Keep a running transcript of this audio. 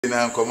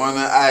na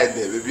komona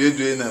aide bebi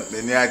edu na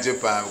meni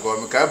Adepa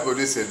go me ka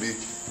producer bi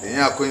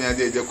enya akonya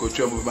de eje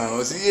kotwa mu ba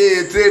no si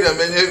ye trader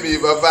menye bi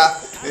baba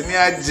eni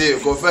aje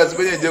ko first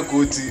benye eje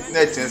koti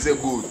na chense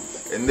good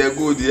and the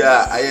good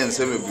ya ayen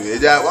se mebi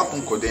eja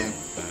wakonkoden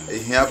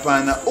ehia pa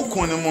na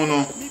okun mu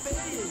no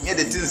nye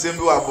de tinsem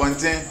bi wa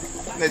bonten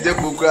na eje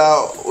kokura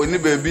oni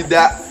bebi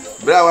da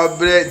bra wa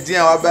bre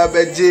dia wa ba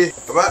beje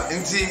baba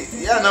nti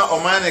ya na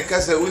omane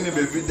kasa oni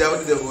bebi da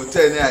odi the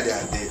hotel ni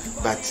ade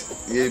but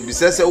ye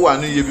bisese wo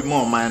anu ye bi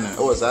mo man na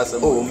o sa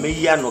asem o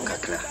me ya no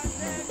kakra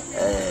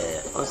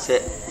on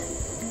se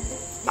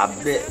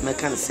abre me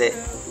kan se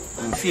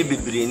mfie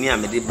bebre ni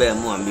amede ba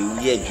mu a me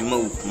wi adwuma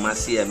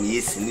wokumase a me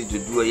yesi ni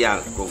dodo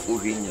ya krofo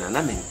hwe nyina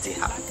na me nte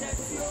ha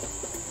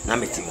na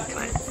me tin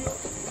kran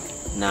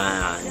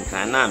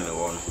na me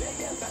won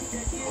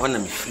ona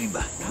me free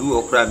ba du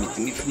okra me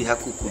tin free ha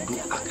kokudu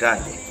akra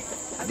de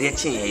ade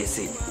chen ye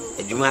se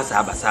adwuma sa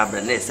abasa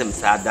abra na esem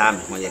sa da me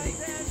ho ye de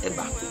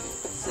eba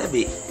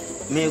sebe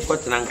me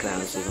kwotena nkran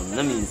no so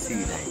na me nsi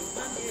dan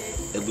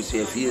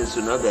ebusu afie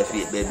so na ba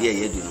fie ba bia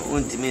yedu no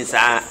ontimi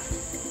sa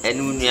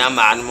enu nua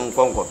ma no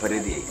nkonko pere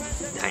de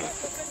dan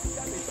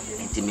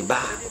ntimi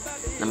ba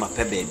na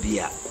mape ba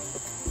bia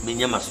me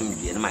nya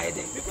masomdue na ma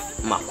yede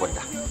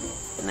makoda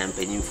na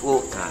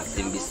mpanyimfo ka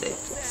sembi se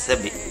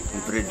sebe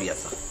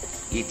mpreduasa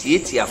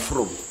yeti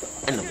afrom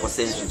ena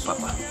kosensu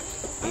papa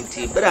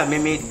nti bra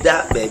me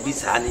da ba bi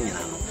sa ne nyina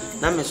no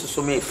na me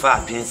soso me fa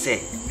adwen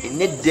se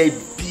ene da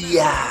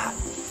bia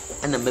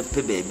ana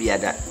mepe ba bia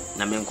da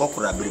na me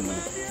nkokora bere mu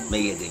me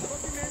yeden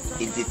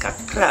idi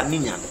kakra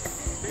minya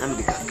na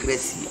me kakra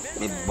si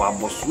me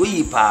baboso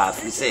yi pa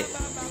afri se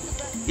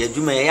ya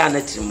dwuma ya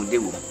na tirimude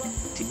wo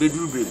ti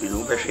beduru brebe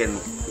no behwe no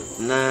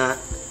na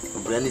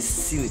obra ne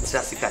si ni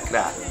trase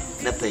kakra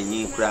na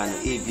panyin kura no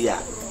bia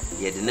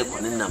ye de ne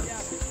kone nam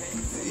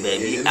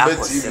baby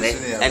akosere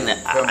ena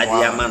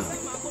adiama no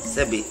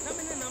sebe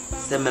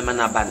se mema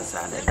na ba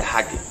nsa na da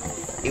hage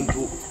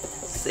impu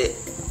se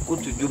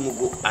kutu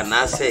dwumugo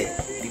anase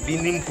bibi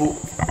nimpo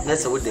na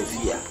se wo da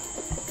fia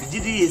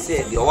bigidi ye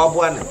se de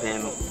owabo na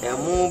pen no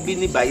emu bi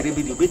ni bayire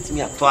bi de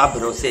betimi ato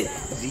abro se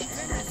di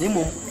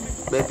nimum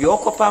baby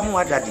okopa mu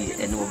adade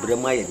ene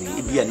obremu aye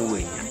ni bia no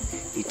wanya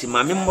iti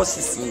mame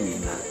mmosisi ni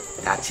na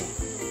dachi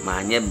ma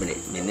anye bre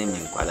mene me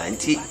nkwala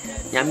nti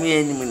nyame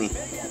anim ni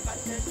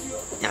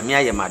nyame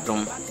aye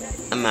madom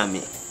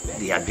amame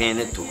de adwen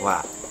ne to ho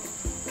a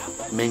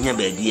menya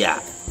baby a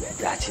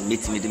dachi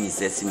metimi de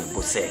misesi me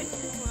bose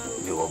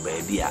me wo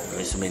baby a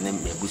me so me ne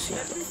me busu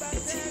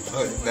eti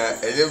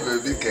na ele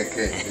baby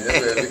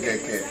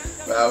keke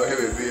ba we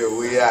baby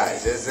we ya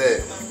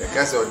se the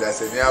case of that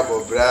semi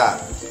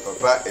abobra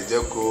papa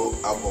Agya Koo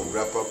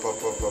abobra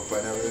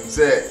papa na me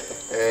say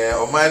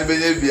oman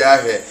benye bia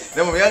hwe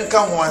na mo yanka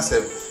ho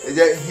asem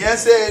eja hia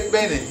se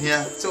ben ne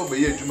hia se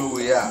obeye adwuma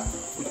we ya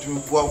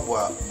utumi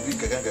boaboa bi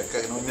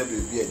kaka na onya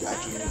baby Agya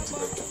atumi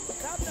tibeto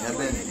hia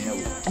ben ne hia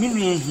wo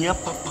minu hia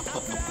papa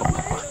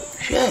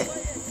hwe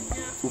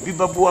obi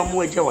baboa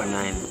mu Agya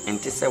wanan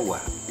ente se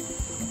wa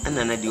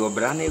ana na di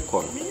obra na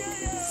ekọ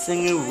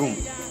singing room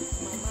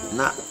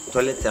na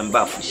toilet and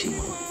bath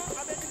shimo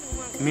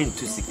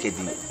mintu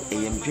sikedi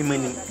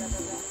eyempimani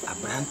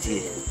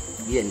abrante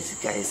bi ani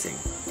sika esen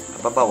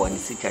ababa wani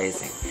sika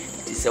esen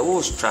ti se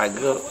wo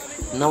struggle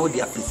na wo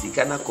di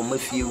apesika na koma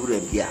fie wura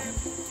bia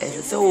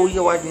se wo ye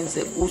wadwen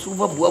se wo so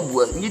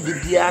baboa nyi de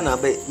bia na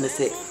be ne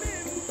se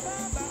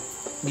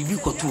bibi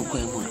kotu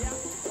kwan mu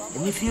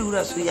ni fie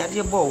wura so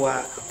yade bo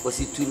wa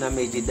ositu na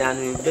meje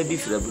dan baby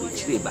frabru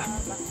chireba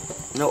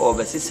na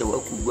obesese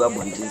wakugu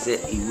abontin se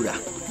iwura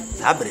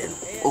sabre no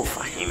o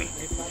fahimi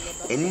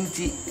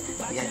eninti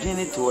ya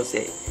dwene to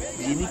se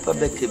bi nipa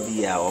beka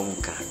bia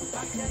onka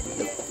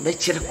be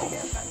chireko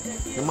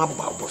na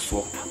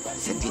mababoso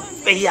se di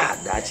be ya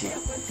dachi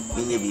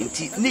menye bi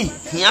nti ni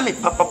hia me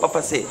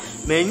papa se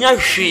menya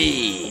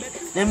hwe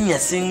na mia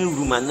sin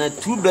room na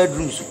 2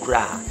 bedrooms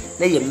kura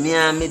na ye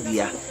mia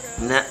media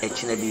na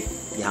echina bi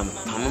ya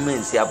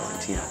pamamansi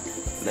abontin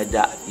na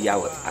da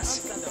yawo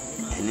ase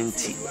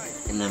eninti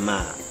na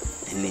ma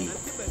ene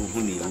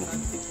uhuni ewu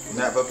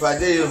na papa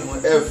de yo mu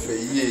efe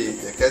ye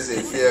de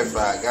kase fie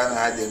fa Ghana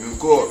ha de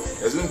nko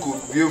ezunku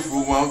biefu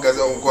mu an kase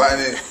onko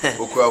ane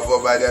okuafo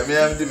ba de me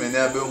am de me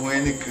na be hu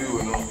ani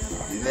kriwo no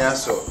ni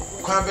aso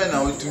kwa be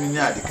na otumi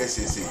nya de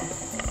kase se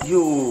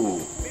yo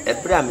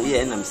ebra me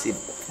ye nam se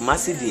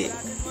mase de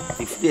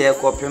ifie e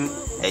kopem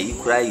ayi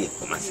kura ye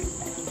mase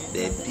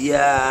de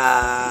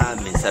bia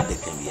me sabe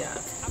kan bia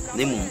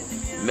nemu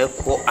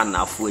meko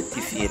anafo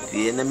atifie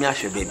pie na me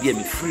ahwe ba bia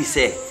me free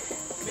se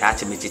ya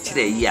che me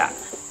chichire yi a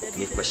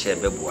me kwehye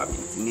beboa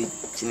me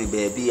chini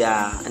ba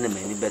bia na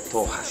mani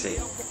beto ha se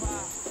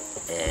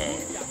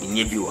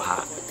nye bi wo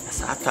ha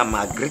asata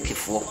ma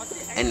grekifo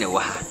ene wo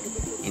ha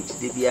nti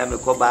de bia me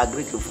ko ba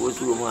grekifo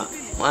so mu a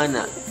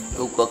wana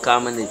ko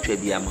kama na twa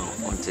bia ma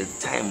until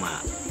time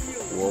a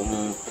wo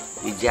mu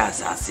ija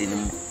asase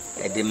nim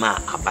de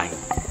ma aban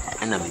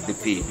ana me de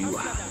pe bi wo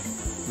ha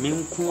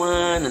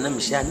minkwa na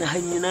mhya na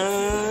hanyina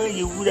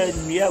ye wura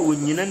nnua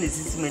wonyina ne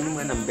sisi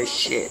manim na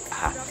mbehye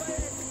ha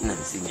na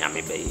msi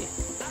nyame beye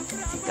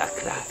ti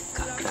kakra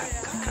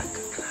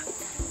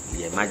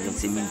ye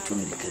emergency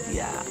mintum de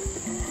kabia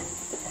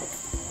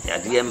ya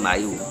de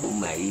mai wo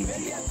mai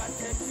die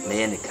na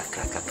ye ne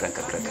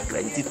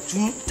kakra nti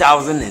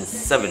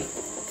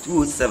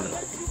 2007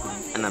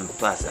 ana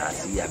mto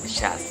asasi ya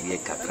bishasi ye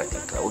kakra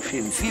o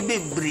hwe mfi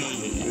bebre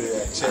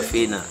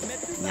afina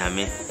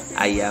nyame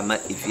ayama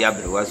ifi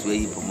abrewa so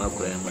yi boma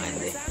kwa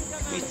mande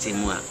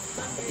betimu a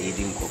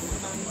edi nkomo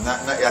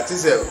na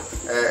yatize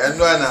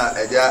eno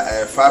na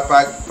eja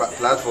five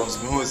platforms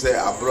me who say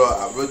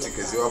abro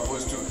tikesi wa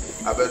post to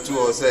abetu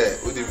o say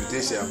o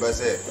invitation aba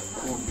say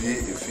ubi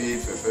ifi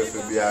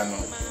fefe bia no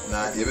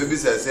na yebebi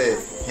say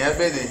hia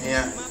be de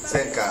hia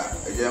senka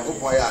eja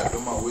nkopon ya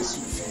adoma wesu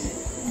fi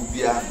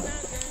ubi ano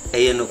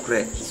eye no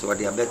kre so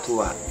de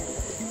abetu a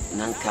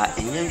nanka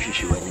enya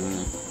nhwehwe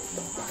wani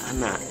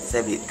ana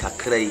sebe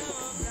kakrai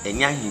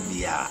enya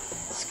hibia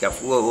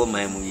sikafuo wo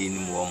man mu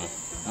yenim wo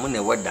mo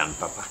na wadam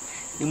papa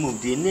ni mu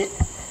de ne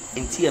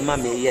enti e ma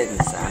me ye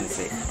ne san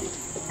se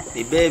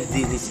the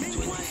birthday is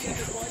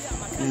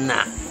 25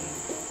 na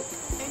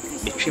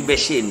betwe be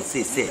she ni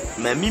se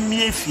ma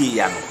mimie fie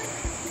ya no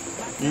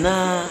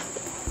na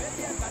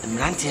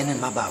mrante ne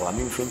mabawa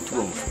me mfem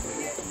tuomfo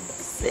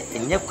se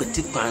enya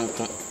kwati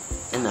kwanko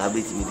na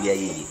abetimi bia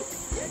ye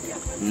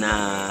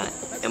na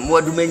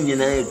emoduma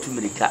nyina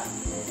etumirika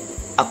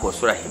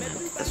akosora hina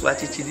eso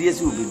achichiri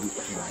esi obedu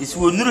isi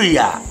wonuru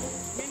ya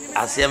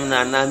asem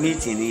na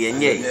meeting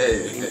yenye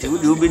nti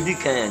wudi obedi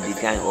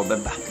kan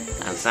obeba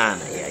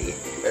ansana yaye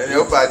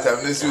yo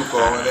patam ne si ko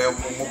na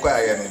mukwa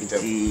ya ne ntem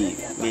ti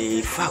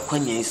me fa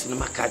kwanya isi no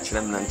maka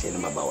kira na nche ne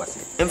mabawase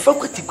emfa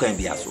kwati kwan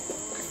bia so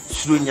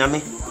suro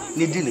nyame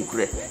ne di ne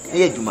kure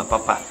ne adwuma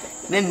papa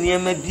ne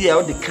niema bia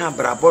o de kan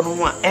brabo no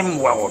ho a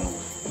emwa wo no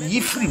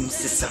yifrim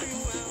sisa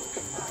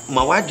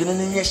ma wadwene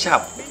ne nye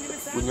sharp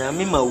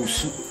onyame ma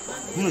usu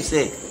hunu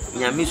se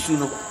nyame su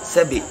no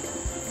sebe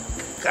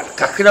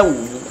kakra wo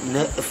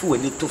na efu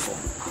wani tofo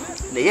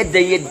na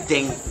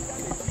yeden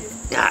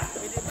ya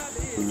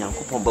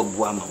onyankopon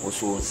babua ma wo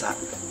so nsa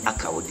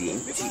aka wo de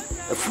nti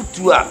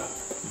afutu a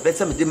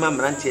beta me de ma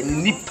mrante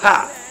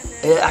nipa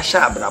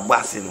ahya abrabo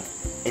ase no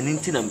eni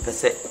nti na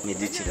mpese me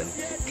de kire no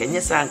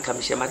kenye sa nka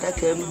me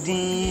shemadaka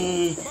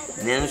mdi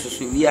na nso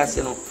so wi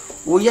ase no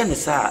wo ye ne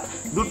sa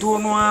dodo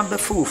no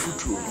abefa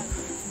ofutu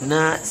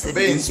na se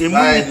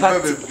nipa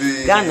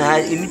Ghana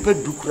nipa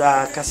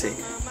dukura kase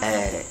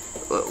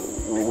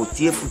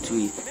otie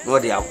futu no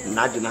de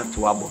na aduna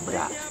to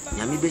abobra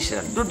nyame be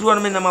hira dodo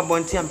no me na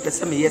mabonti am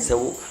pese me yese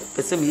wo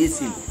pese me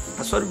yesi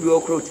asori bi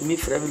okro otimi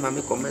frɛ me ma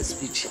me comment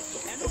speech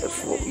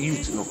for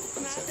youth no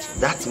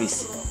that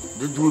means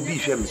dodo bi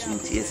hwɛ me so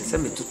nti yese se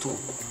me toto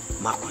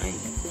makwan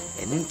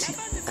enunti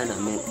ana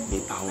me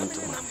pa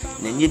honto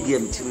na nye bia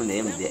mtim na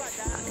yem de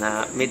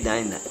na me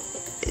dan na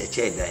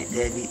che dan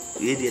bi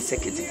we de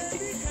sekete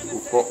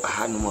ko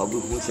ahanum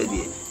obu se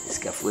de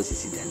skafo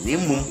sisi dan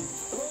nemum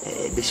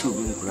be shi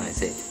obi nkura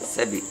se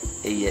sabi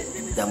eye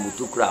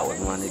damutu kura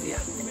wonu ane dia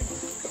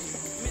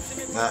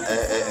na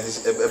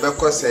ebe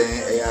ko se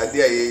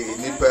ade aye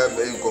nipa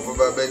nkofo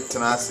ba be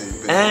tenase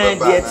be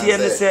ba dia tie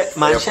ne se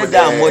manhye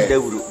da mo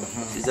dawuro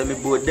se me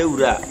bo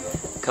dawuro a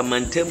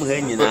kamantem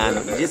ha nyina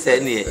no je se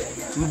ne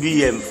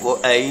 2BM for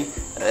ai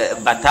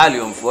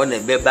battalion for ne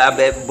be ba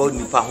be bo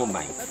nipa ho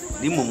ban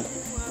nimum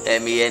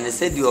me ye ne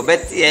se di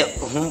obete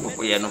ho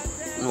popoye no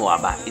no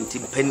aba nti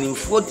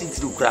panimfo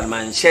titiri kura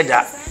manhye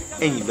da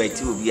enyi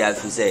obi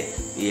afi se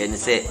ye ne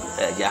se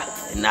ja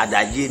na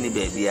adaje ni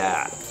ba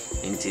bia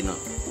nti no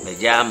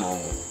meja ma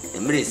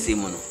emre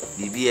simu no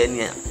bibia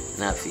ni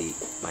na afi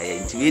ma ye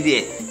nti we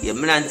de ye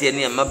mrante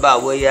ne maba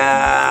wo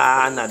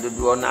ya na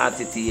dodo na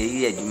atete ye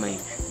yi adwuman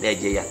na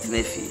je ya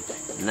tena fi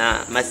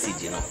na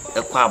message no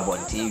ekwa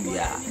abonten wi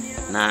a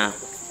na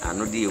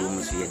ano de wo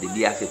musu ye de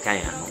bia afi kan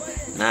ano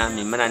na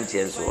me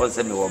mrante nso on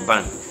se me wo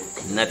ban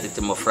na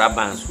tete mo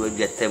fraban so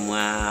adwatam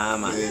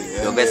ama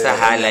do besa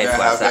high life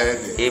wasa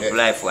a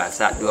life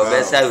wasa do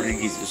besa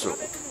rigis so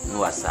no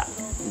wasa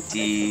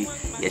nti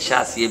ye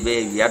shase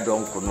be wi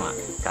adonko no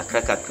a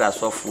kakra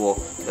sofo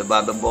be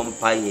ba be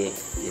bompa ye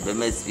be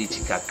ma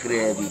speech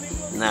kakra bi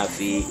na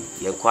afi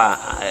ye kwa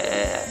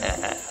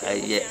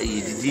ye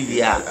didi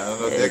ya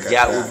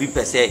ja obi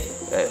pese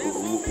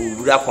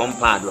owura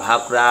compound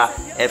hakra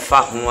efa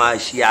ho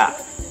ahia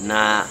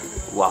na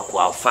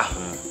wa fa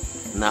ho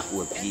na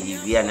wapi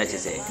via na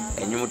chese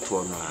enyum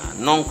to no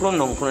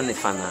nonkro ne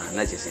fana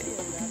na chese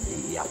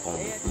ya pon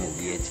mu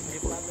bi etimi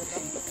ko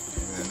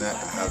na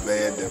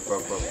habe de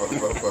papa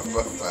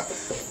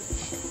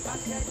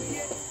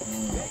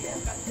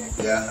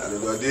ya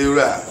do de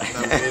ura na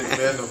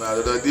me no na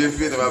do de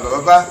fi ne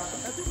papa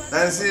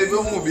nansi be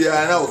hu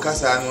bia na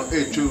okasa no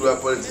etwura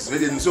politics we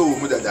dey so wo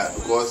mu dada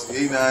because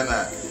e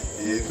na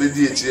be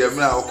di etire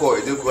mra okọ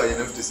Agya Koo aye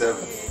 57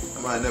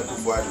 ma na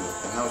kufu ado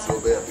na so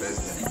be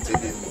president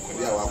tebe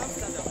bi awa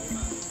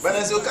but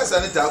nansi okasa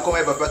ne ta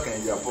akọ papa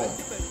kan Japan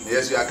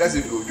yesu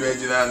akasi bi odwo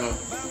agina no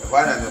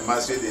fa na ne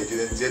maso de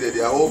agina ntie de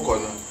awokọ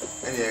no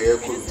ene ye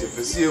ko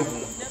tefesi ehu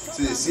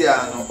see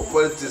no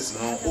politics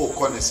no o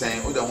ko ne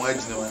sen o da ho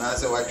agina wana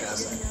se wa twa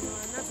san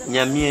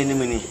nyame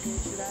anim ni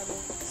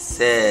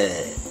se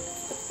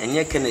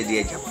enye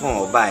Kennedy Japan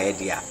oba e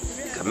dia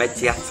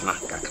kameti atna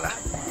kakra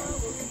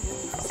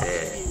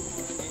se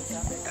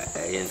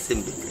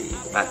yensem bebre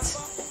but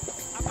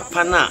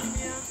papa na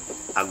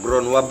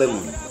agro no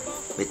wabam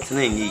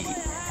betena nyi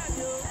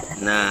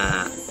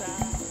na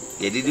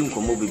yedidi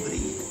nkomo bebre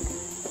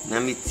na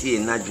metie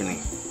na dwene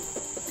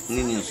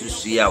nini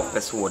nsusu ya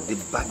opese wo de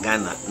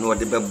bagana na wo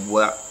de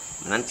beboa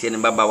nantie ne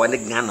baba wa ne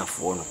Ghana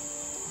fo no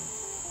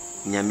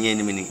nyame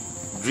anim ni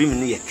dream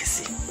ni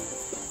yakese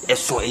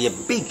eso e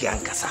big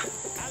ankasa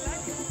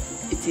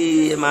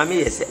iti maame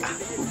yese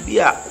obi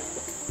a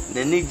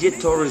na nije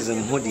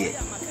tourism ho de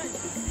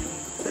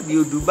sabi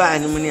o Dubai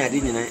no ni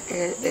ade nyina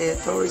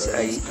tourist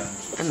ai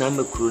ana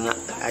makuru na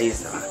ai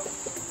sa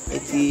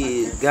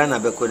iti Ghana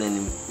beko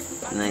nanim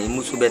na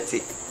emusu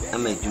beti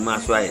ama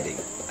adwuma so ayede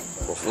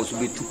ofo so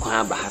betu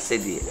kwan ba ha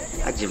sede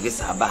age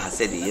visa ba ha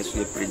sede yeso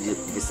ye preje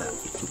visa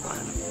etu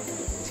kwan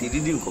ti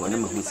didi nko na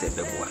mahu se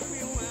beboa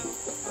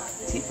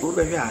ti o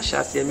be hwe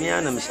ahase me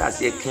ana me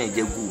hase kan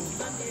Agya Koo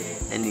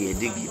ene ye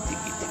digi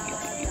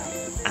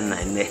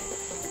ana ne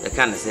e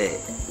kan se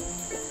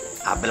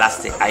a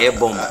blast aye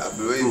bomb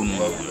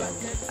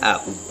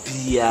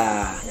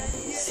ubia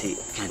se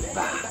kan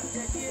ba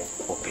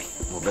open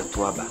mo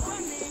beto aba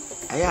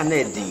aya na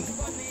edin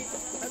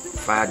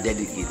fa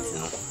dedicate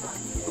no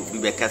obi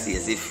be ka se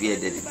yesi fear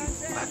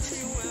dedicate but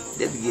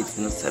dedicate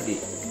no sabe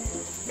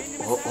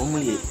o mo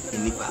ye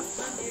nipa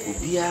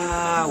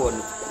obia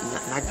won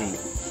na dwen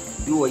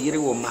bi wo yire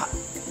wo ma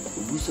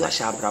obi so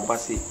ahya abraba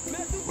se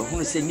wo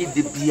hunu se ni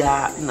de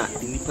bia na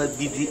nipa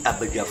bi di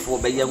abadwafo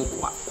be ye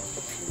nkoa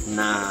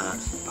na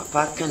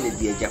papa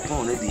Kennedy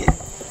Japan no de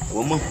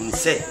wo ma hunu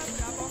se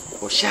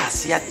o sha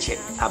ase ache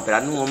abra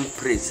no won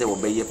pray se wo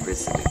be ye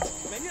president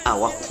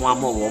wa kwa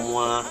mo wo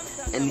mo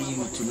any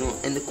youth no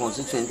any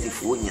constituency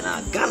fo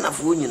nyina Ghana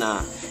fo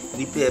nyina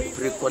ni pe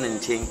pre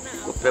konenten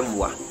ko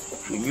pemwa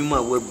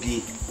hwunuma wa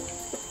bi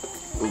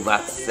over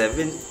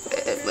 7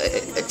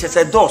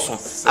 chese doson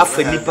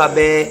afa nipa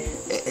be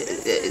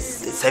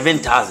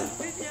 7,000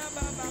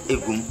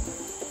 egum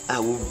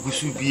wo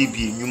gusu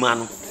bi nyuma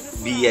no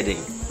bi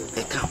yeden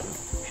e ka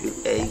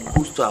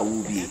kusto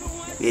awu bi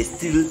a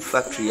steel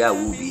factory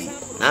awu bi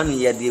na no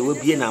ye de wa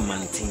bi na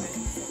mantin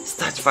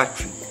starch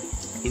factory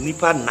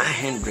inipa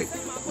 900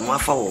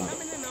 mwafa wo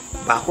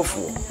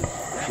baakofo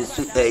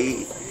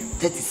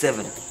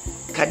 37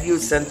 cardio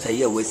center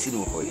here wasi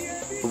no hoy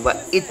over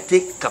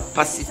 80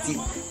 capacity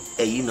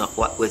na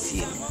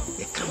wasi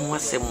e kan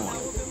wasem wa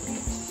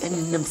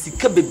enam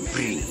sika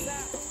bebre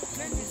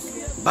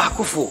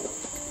baakofo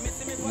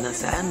na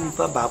sa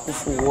nipa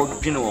baakofo wo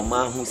dwene wo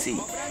ma ho sei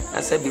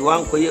na sa bi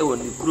wankoye wo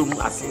ni kurom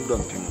asen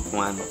dompem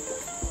ho ano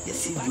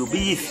yesi bi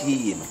obi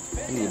yefie ye no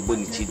ene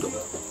boni chidom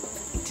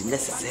nti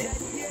necessary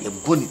ye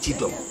boni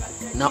chidom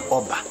na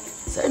oba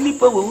sa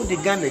nipa wo de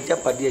Ghana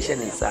japade hye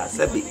ne nsa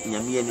sabe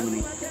nyame anim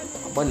ni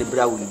abone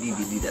bra wo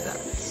bibi dada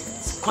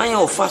kwan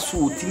ofa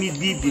so otimi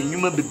bibi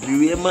nyuma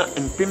bebriwe ma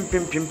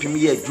mpempempempem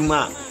ye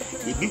adwuma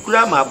e bi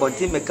kura ma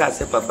abonte meka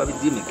se papa bi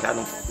di meka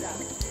no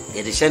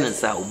ye de hye ne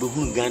nsa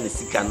obehun Ghana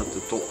sika no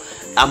toto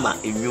ama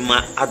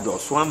enwuma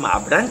adoso ama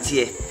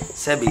abrantie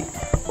sabe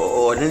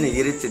o ne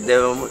yire te de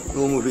no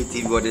mu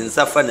hweti bi ode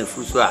nsa fa na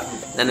fruso a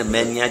na na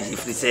mani agi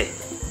firi se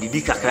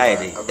bibi kakra ye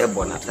de e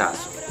bona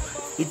taso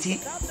iti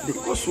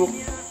because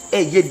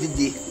ye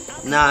didi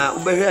na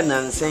ubehwe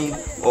na nsen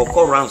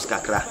okọ rounds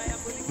kakra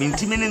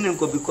mintimi ne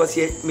nko because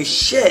ye me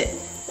share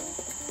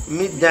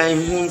me dan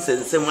hu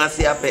sensem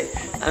ase ape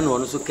ana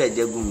ono so ka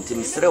Agya Koo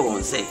mintimi sere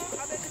won se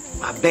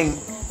aben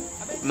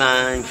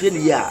ma hwe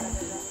ni ya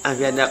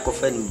ahwe na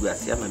kofa ni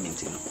guase ama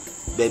mintimi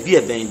ba bi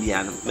e ben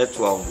bia no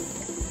meto awo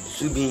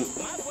subi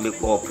me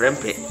ko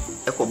prempe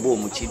e ko bo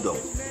mu chi dom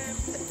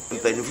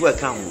mpanifu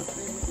aka ho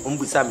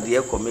ombusam de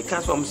e ko me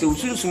ka so am se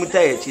usunsum ta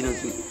ye chi no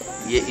so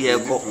ye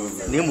go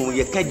nemu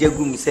ye ka Agya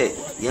Koo se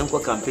ye nko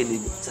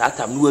campaign sa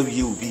atam no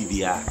awie obi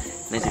bia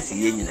na se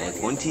ye nyina e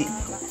konti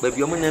ba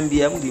bi omo nam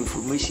bia am di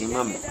information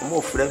mam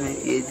mo frɛ me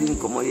ye di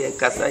nkomo ye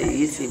kasa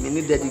ye se me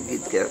ni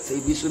dedicate ka se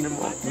bi so ne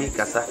mo me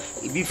kasa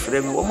e bi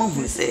frɛ me wo mo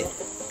hu se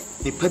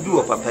ni pa bi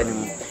wo papa ni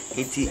mu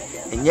enti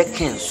enye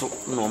ken so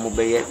na omo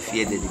be ye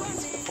fie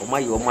dedicate omo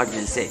aye omo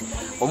adwen se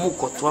omo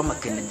koto ama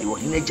Kennedy wo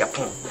hina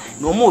Japan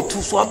na omo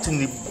tu so atu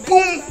ni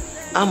boom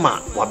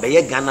ama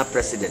wabeye Ghana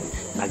president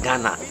na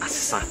Ghana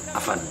asesa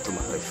afa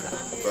ntuma refra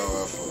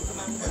powerful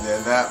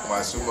and na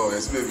masuma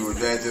we se be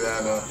ojo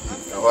engineer no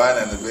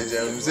na no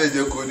beje we say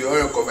Agya Koo di o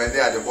recommend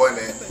Adepa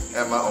ne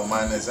e ma o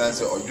man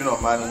sense odwuno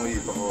man ho yi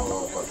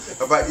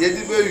papa ye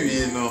di be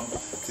wie no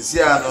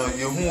tisia no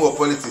ye hu wo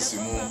politics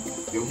mu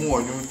ye hu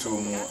onwum to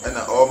mu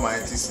na all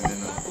mighty sin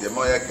no de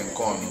ma ya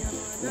kenkon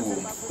no wo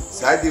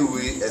sa de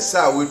we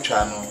esa we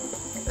twa no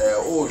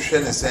o hwe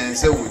ne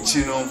sense wo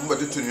chi no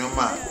mbototo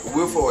nyoma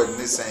we forward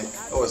ne sen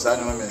o sa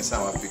no me nsa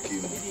wa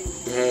piki mu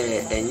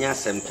enya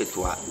asem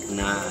ketwa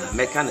na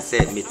meka ne se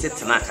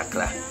metetena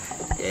kakra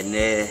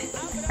ene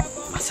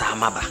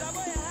masama ba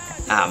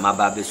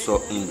mababe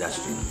so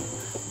industry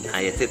na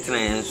yetetena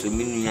yen so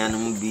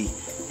menuanom bi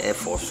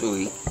for so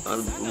yi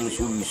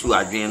so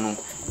adwen no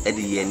e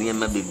de ye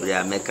niam bebre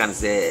a mekan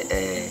se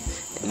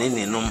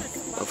nenenom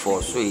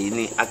for so yi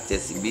ni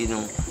actors bi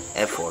no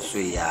for so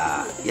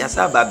ya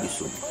sa babe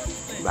so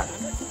but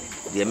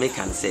de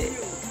mekan se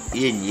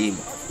ye nyim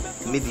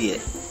me de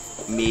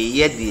me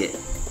ye de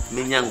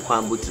menya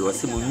nkwan botire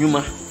wose mo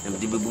nnwuma na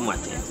de bebu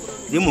maten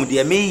de mo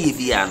de me ye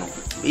bia no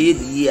e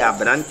de ye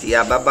abrante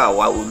ababa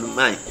wa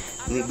oluman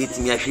ni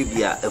betimi ahwe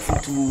bia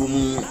afutu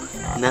mu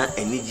na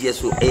anigye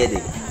so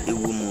ede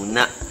ewu mu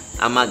na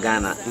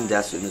amagana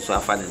industry no so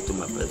afa ne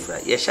ntoma prefra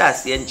ye sha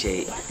ase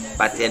nche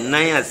but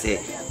enan ase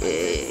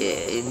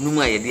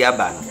numa ye de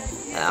aba no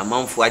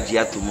amanfo agye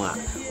atomu a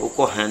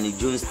ukọ Han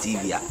Jones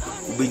TV a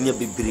ubenya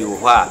bebre wo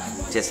ha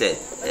chese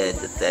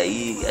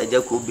tayi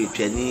Agya Koo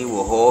betwani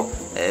wo ho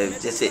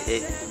chese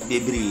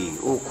bebre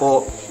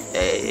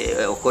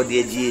ukọ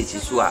de GH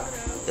so a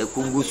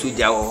kungu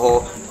suja wo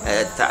ho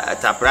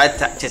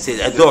taprata chese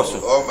edoso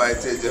oh my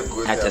Agya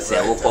Koo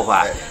chese wo ko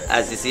ha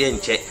asisi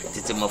enche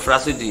tete mofra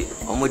so di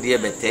omode e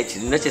beta chi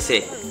na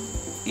chese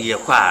ye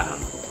kwa no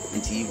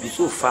nti bi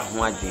so fa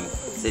ho adwen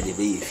se de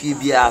be ye fie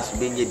bia so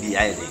benye bi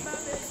aide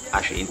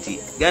ahwenti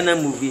Ghana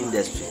movie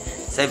industry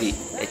sabi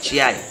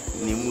echiai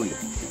ni mu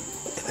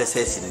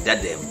epese ni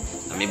dadem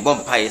na me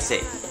bompa ye se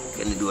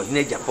kene do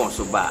hina Japan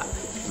so ba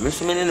me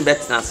so me ne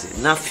betnase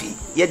na fi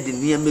ye de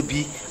niam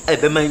bi e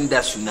be man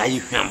industry na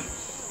yihwam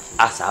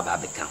asa ba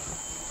beka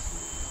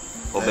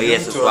obeye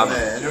so so ama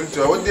enyum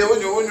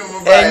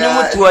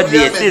to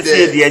de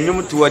sese de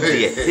enyum to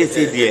de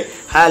sese de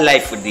high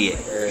life de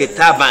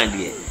kitaban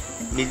de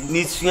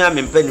mi sua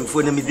me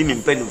mpanimfo na mi di me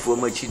mpanimfo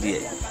ma chi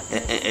de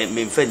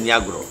me mfani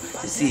agro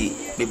see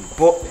me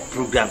bo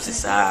programs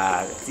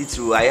sa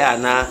titru aya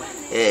na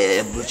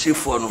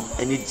bruchefo no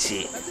ani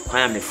tie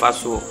kwan me fa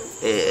so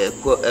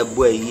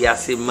ebo yi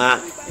ase ma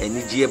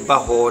ani gie ba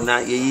ho na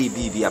ye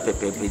bibi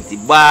apepepe nti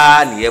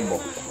ba na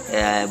ebo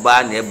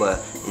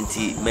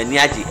nti mani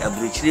age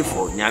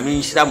abruchefo nyame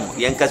nhira mo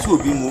yenka se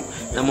obi mu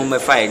na mo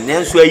mefa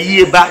nenso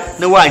ayie ba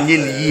na wa anye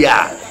ne yi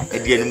a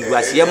ede anim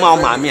guase ye ma o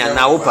maame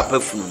ana wo papa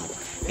funu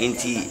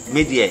nti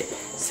media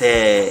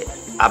se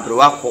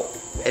abrowako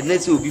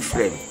enese obi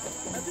frame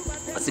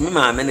ase me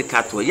maame ne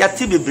kato ya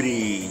te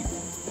bebre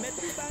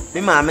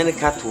me maame ne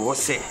kato wo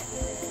se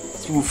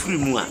si wo free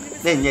mu a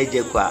na nya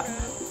Agya Koo a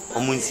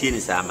omunsie ni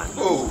sama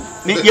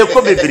me ye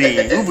ko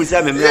bebre ubu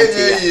sa me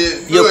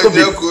mrante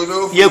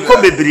ye ko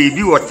bebre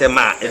bi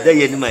wotema eda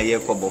ye ni ma ye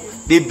ko bo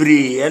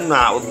bebre eno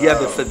a obi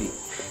abefa bi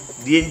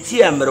de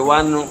nti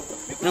amrewa no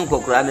ne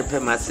nkokora ne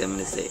pema asem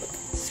ne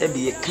se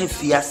bi ye kan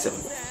fi asem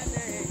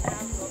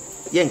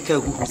ye nka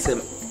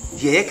huhusem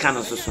ye ka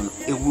no soso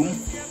ewum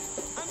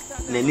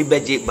na ni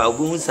beje ba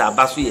obu nsa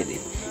abaso ye de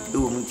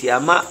ewum ti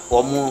ama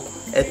omo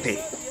epe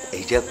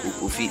Agya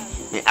Koo ofi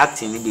me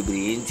acting ni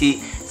bebre nti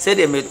se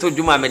de me to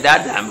djuma me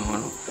dada me ho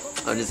no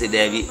onu se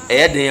David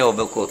eye den ye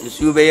obeko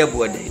nsu be ye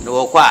bo den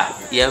no kwa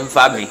ye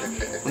mfa me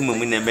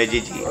mmom na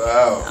mejeji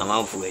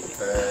amanfo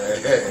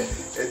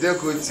Agya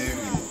Koo TV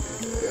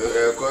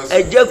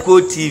Agya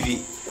Koo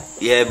TV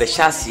ye be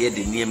chase ye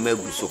de niam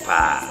aguso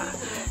pa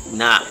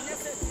na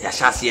ya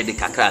chase ye de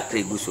kakra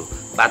aguso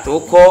but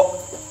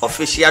ukọ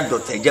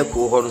official Agya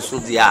Koo ho no so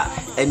dia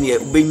ene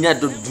ubenya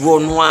dodo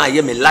no a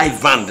ye me live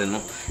band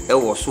no e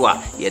wo so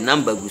a ye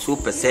number guso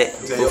pese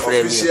to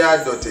frame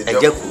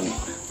Agya Koo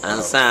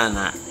ansa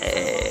na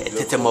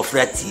tete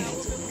mofra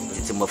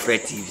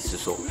TV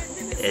so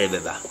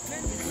beba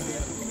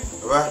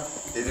ba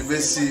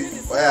edibesi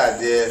waya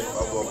de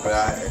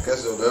obobra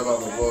ekeso do ma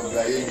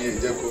obobra ye ni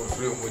Agya Koo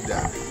frame mu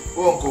da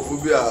wo nkofu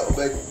bi a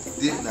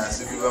obedi na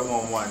ase bi ba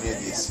mo ani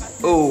edesi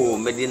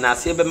me na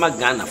ase be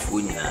magana fo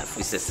nyina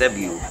fi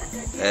sesebio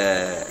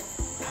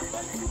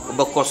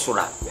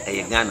obekosora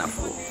e Ghana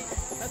fo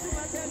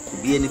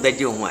bi eni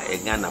beje ho a e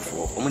Ghana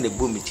fo omo ne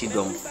bo mi chi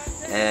dom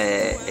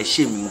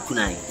ehemi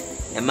nkunan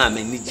ma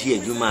me ni ji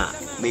adwuma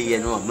me ye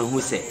no me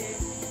hu se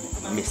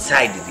me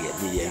side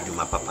de me ye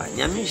adwuma papa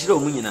nyame nhire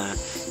omu nyina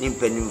ni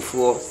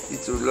mpanimfo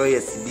titu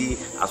lawyers bi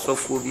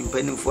asofo bi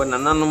mpanimfo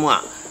nananom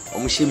a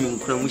omu hemi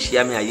nkunan mu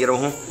hia me ayere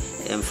ho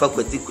mfa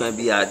kwati kwan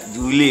bi a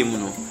diule mu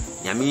no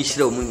nyame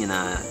nhire omu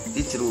nyina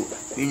titu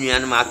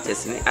nuanom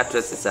actors ni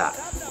actresses a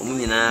omu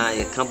nyina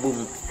ye ka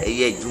bom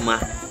ye adwuma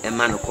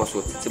ma no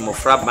koso titi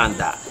mofra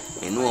banda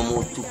enu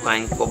omu tu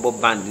kwan kobo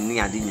band ni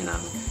ade nyina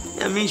no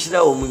nyame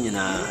nhira omu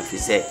nyina fi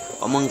se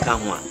omu nka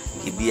ho a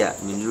kibia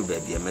minuru ba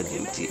bia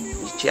madenti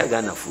chia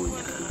Ghana fo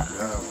nyina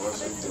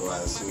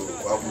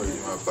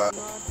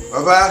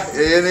baba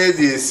ye na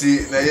di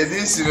esi na ye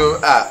di si no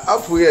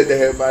apu ye de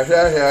he ma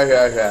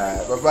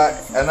hwa baba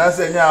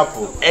anase nya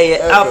apu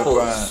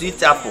apple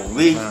sweet apple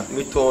we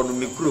me to no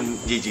me kurom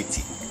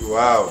JJT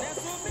wow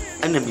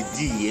ana me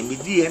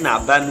di na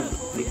aba no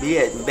me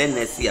be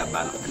benesi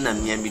aba no na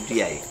me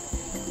di aye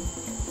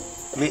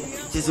me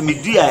just me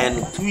di aye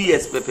no 2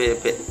 years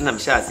pepe na me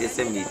sha ase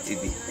se me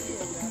TV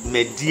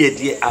me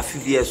die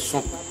afibie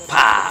so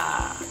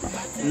pa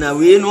na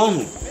we no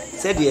hu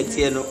said the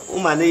Etiano,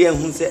 woman, a young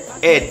who said,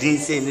 didn't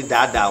say any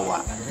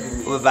dadawa.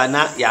 Over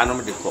now,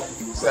 Yanum de Co.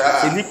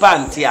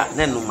 Nipantia,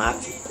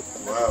 Nenumati.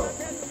 Wow.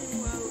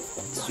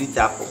 Sweet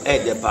apple,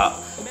 Adepa.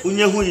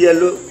 Unyahu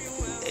yellow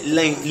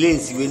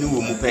lanes when you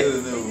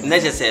move.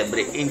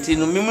 Necessary, into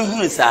no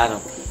mimic sano.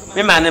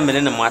 Me man, a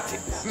man, Martin.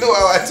 No,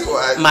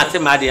 I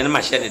Martin, Maddy, and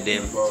machine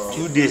them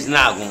 2 days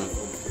now.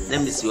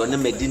 Let me see on the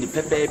Medini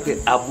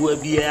Pepe, Abu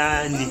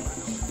Biani.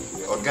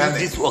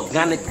 This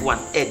organic one,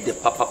 the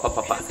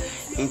papa.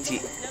 Into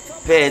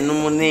pay no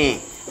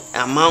money.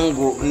 A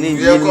mango,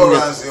 Nina,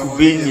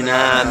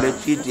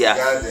 Mepidia,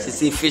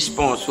 see fish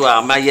ponds, so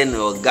are my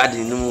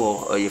garden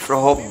or your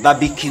frog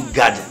barbecue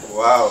garden.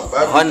 Wow,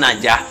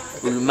 Honaja,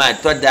 will my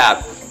thought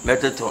that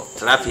method to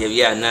traffic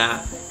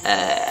now.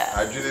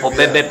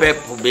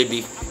 Oh,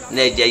 baby,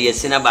 Naja,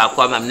 yes, in about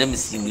come, I'm never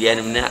seen the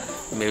enemy.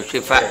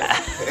 Mershifa,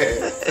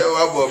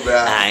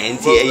 and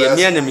tea,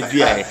 enemy,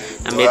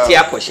 and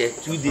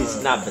Metia 2 days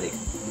now break.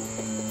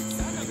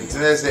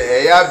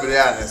 Say,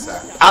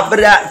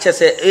 Abra just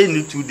say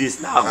any 2 days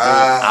now. I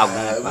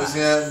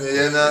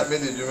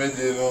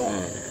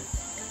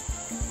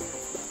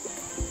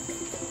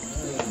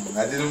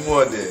didn't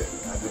more there.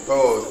 The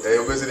power,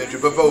 I was in a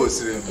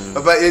proposal.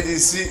 But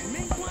ADC,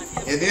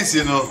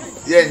 you know,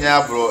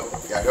 yeah, bro,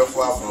 I have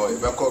 4 floor,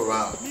 back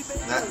around.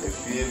 Not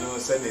if you know,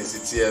 send a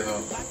city,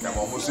 I'm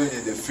almost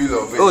in the feel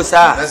of it. Oh,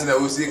 sir, that's an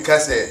OC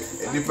cassette,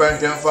 and you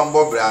can't from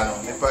Bob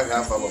Brown, you can't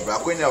have from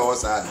Bob when you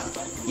was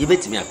you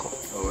bet me.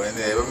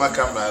 And my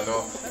camera,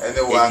 no, and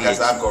the one as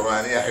I go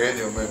around here, I heard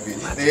you maybe.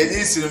 The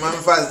ADC,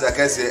 remember fast, like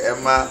I say,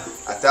 Emma,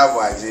 at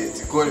Tawaji,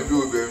 to call you,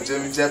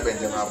 Benjamin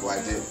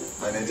Abuaji,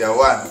 Manager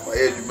 1, for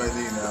Ed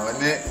Medina,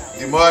 and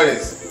the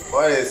Morris,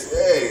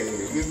 hey,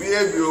 we be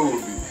a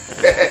beauty.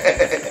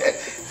 Hey,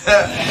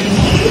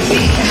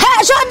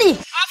 Johnny!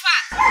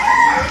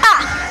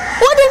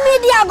 What do you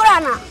mean, dear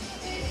Grana?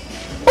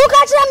 Who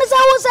catch them is I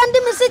will send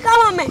him a sick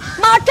army.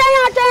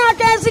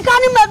 Martin,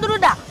 Sikani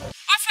Madruda.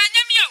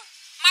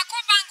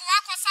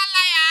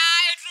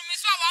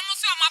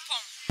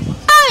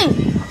 Hey,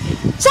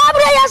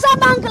 Sabria is a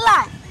bank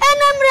line,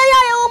 and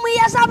Emrea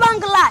is a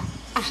bank line.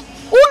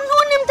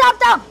 Unim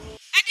tap. I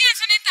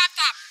didn't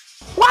tap.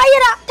 Why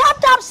you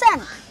tap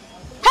send?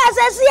 Has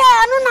a sea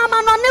and no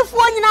man on the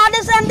phone in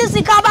others and this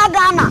is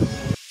Kabagana.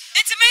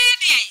 It's me,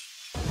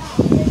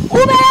 who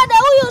made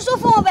the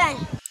phone bank?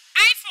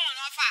 iPhone,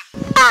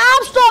 I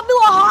have stopped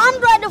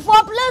 100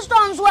 for Play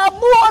Stones where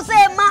Boo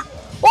say, Ma,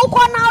 who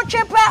can now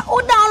cheaper,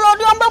 who download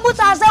your books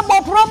as a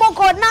promo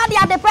code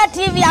Nadia the Pet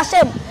TV as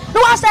him. Do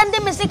I send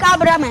him a sick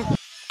Abraham? Offer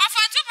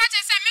 2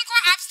 patches and make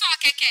App Store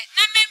keke.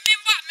 Na me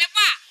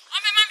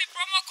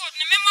promo code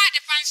na me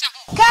the pansha.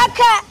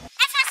 Keke.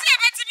 Offer see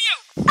about me.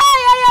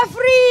 I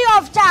free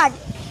of charge.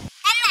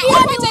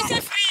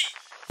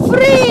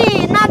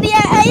 Free. Na the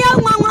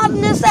young man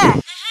of say.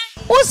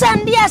 Who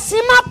send the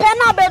Sima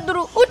Pena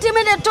bedroom? Who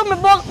timid to me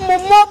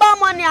mobile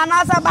money and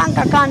as a bank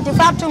account if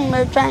I to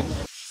me train.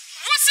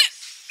 What's it?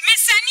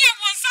 Miss Sania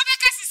wants to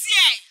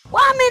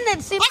 1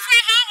 minute, see.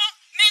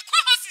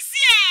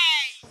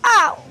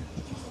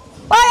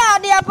 Why are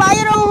they a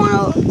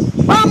pyro?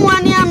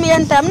 1 year me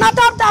and them. Not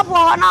tap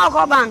or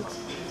now bank.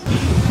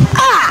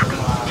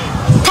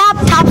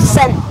 Tap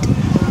send.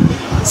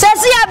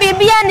 Says here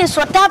be is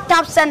for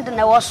tap send in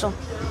the washroom.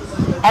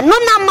 And no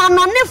man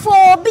on the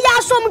for be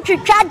a some to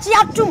charge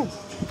ya too.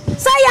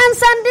 Say and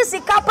send this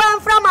couple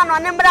from an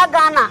Onembra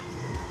Ghana.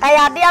 I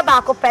had dear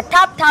back up a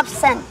tap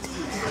send.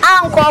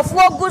 Uncle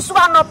for goose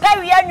one or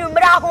Perry and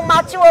Numera who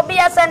match will be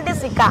a send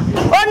this car.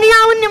 Only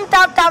I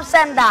tap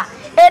sender.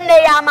 And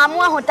they are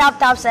Mamma who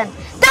tap send.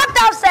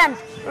 Tap send.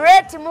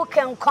 Rate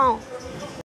Muken Kong.